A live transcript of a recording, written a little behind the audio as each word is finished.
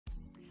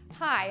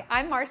Hi,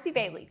 I'm Marcy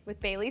Bailey with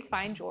Bailey's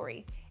Fine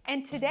Jewelry,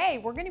 and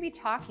today we're going to be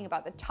talking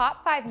about the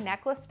top 5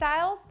 necklace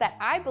styles that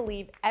I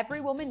believe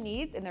every woman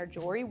needs in their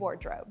jewelry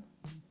wardrobe.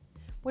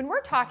 When we're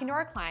talking to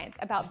our clients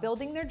about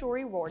building their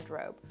jewelry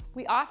wardrobe,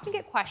 we often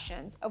get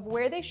questions of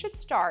where they should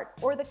start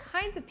or the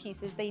kinds of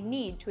pieces they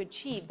need to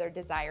achieve their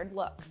desired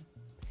look.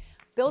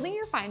 Building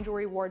your fine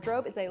jewelry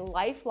wardrobe is a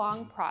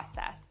lifelong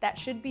process that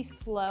should be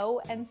slow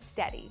and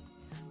steady.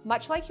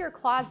 Much like your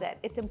closet,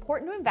 it's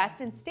important to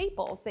invest in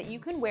staples that you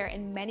can wear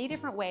in many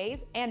different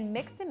ways and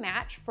mix and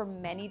match for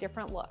many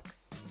different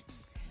looks.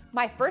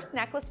 My first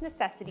necklace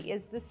necessity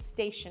is the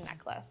station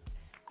necklace.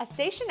 A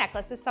station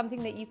necklace is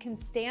something that you can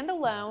stand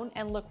alone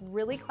and look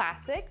really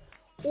classic,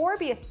 or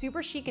be a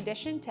super chic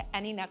addition to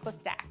any necklace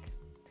stack.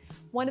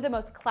 One of the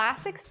most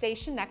classic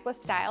station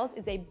necklace styles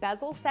is a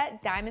bezel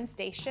set diamond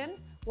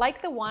station,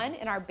 like the one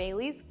in our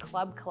Bailey's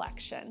Club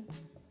collection.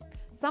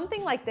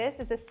 Something like this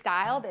is a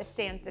style that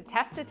stands the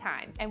test of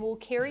time and will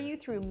carry you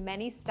through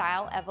many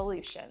style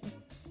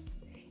evolutions.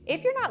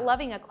 If you're not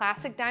loving a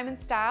classic diamond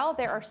style,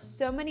 there are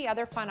so many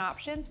other fun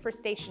options for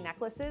station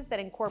necklaces that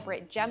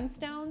incorporate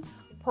gemstones,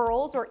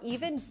 pearls, or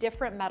even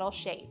different metal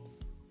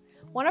shapes.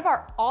 One of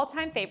our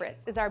all-time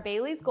favorites is our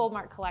Bailey's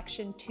Goldmark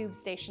Collection tube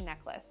station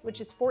necklace,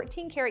 which is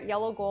 14 karat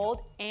yellow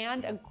gold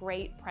and a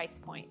great price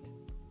point.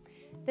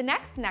 The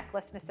next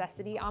necklace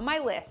necessity on my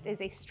list is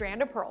a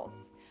strand of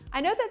pearls. I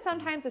know that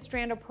sometimes a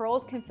strand of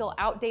pearls can feel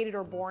outdated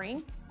or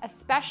boring,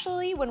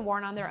 especially when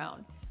worn on their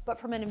own, but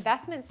from an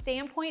investment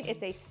standpoint,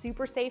 it's a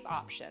super safe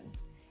option.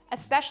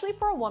 Especially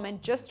for a woman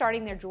just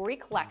starting their jewelry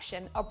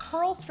collection, a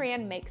pearl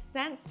strand makes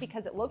sense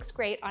because it looks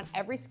great on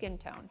every skin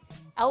tone,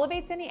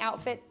 elevates any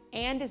outfit,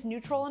 and is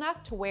neutral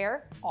enough to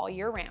wear all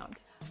year round.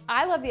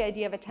 I love the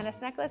idea of a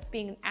tennis necklace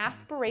being an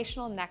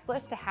aspirational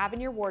necklace to have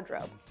in your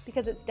wardrobe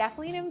because it's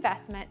definitely an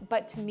investment,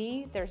 but to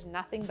me, there's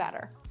nothing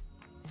better.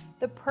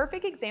 The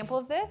perfect example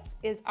of this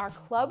is our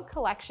Club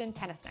Collection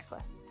tennis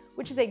necklace,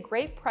 which is a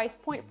great price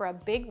point for a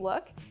big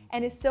look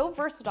and is so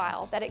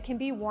versatile that it can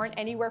be worn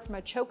anywhere from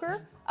a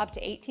choker up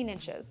to 18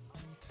 inches.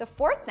 The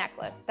fourth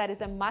necklace that is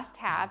a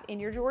must-have in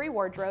your jewelry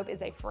wardrobe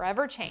is a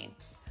forever chain.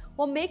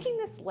 While making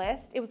this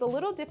list, it was a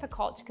little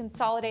difficult to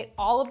consolidate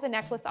all of the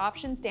necklace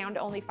options down to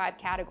only 5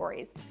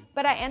 categories,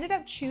 but I ended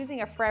up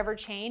choosing a forever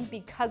chain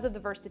because of the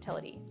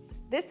versatility.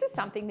 This is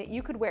something that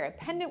you could wear a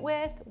pendant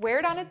with, wear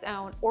it on its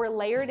own, or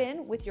layer it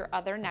in with your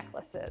other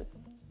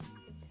necklaces.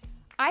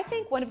 I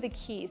think one of the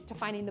keys to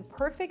finding the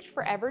perfect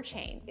forever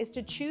chain is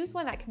to choose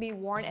one that can be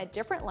worn at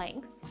different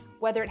lengths,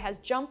 whether it has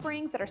jump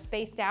rings that are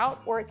spaced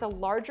out or it's a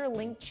larger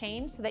linked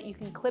chain so that you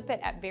can clip it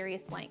at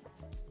various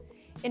lengths.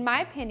 In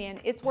my opinion,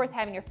 it's worth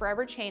having a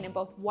forever chain in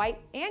both white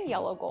and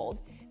yellow gold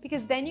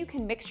because then you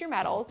can mix your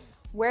metals,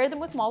 wear them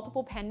with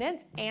multiple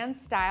pendants, and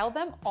style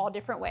them all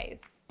different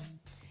ways.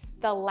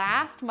 The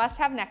last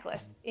must-have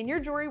necklace in your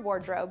jewelry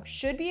wardrobe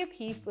should be a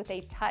piece with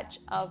a touch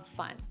of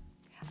fun.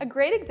 A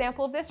great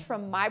example of this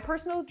from my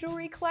personal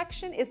jewelry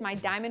collection is my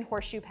diamond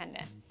horseshoe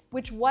pendant,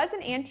 which was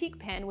an antique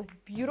pin with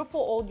beautiful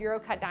old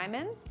Euro-cut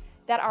diamonds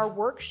that our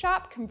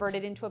workshop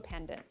converted into a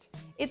pendant.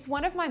 It's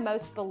one of my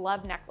most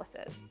beloved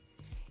necklaces.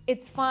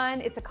 It's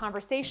fun, it's a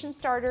conversation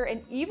starter,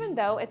 and even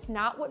though it's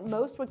not what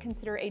most would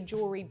consider a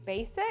jewelry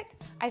basic,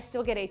 I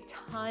still get a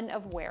ton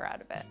of wear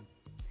out of it.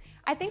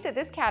 I think that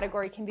this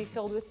category can be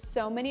filled with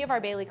so many of our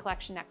Bailey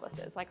collection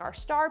necklaces, like our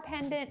star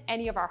pendant,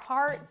 any of our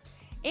hearts,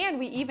 and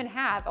we even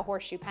have a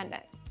horseshoe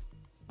pendant.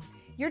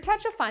 Your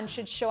touch of fun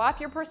should show off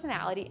your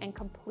personality and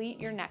complete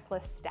your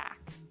necklace stack.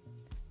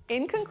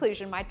 In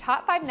conclusion, my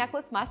top 5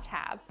 necklace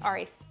must-haves are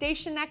a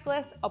station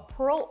necklace, a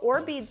pearl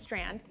or bead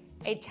strand,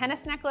 a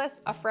tennis necklace,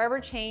 a forever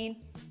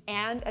chain,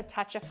 and a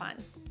touch of fun.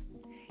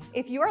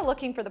 If you are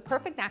looking for the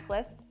perfect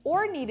necklace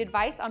or need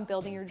advice on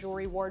building your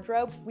jewelry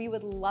wardrobe, we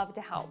would love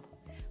to help.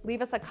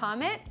 Leave us a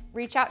comment,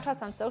 reach out to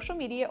us on social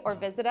media, or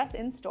visit us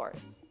in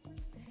stores.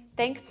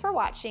 Thanks for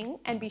watching,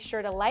 and be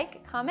sure to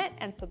like, comment,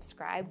 and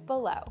subscribe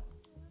below.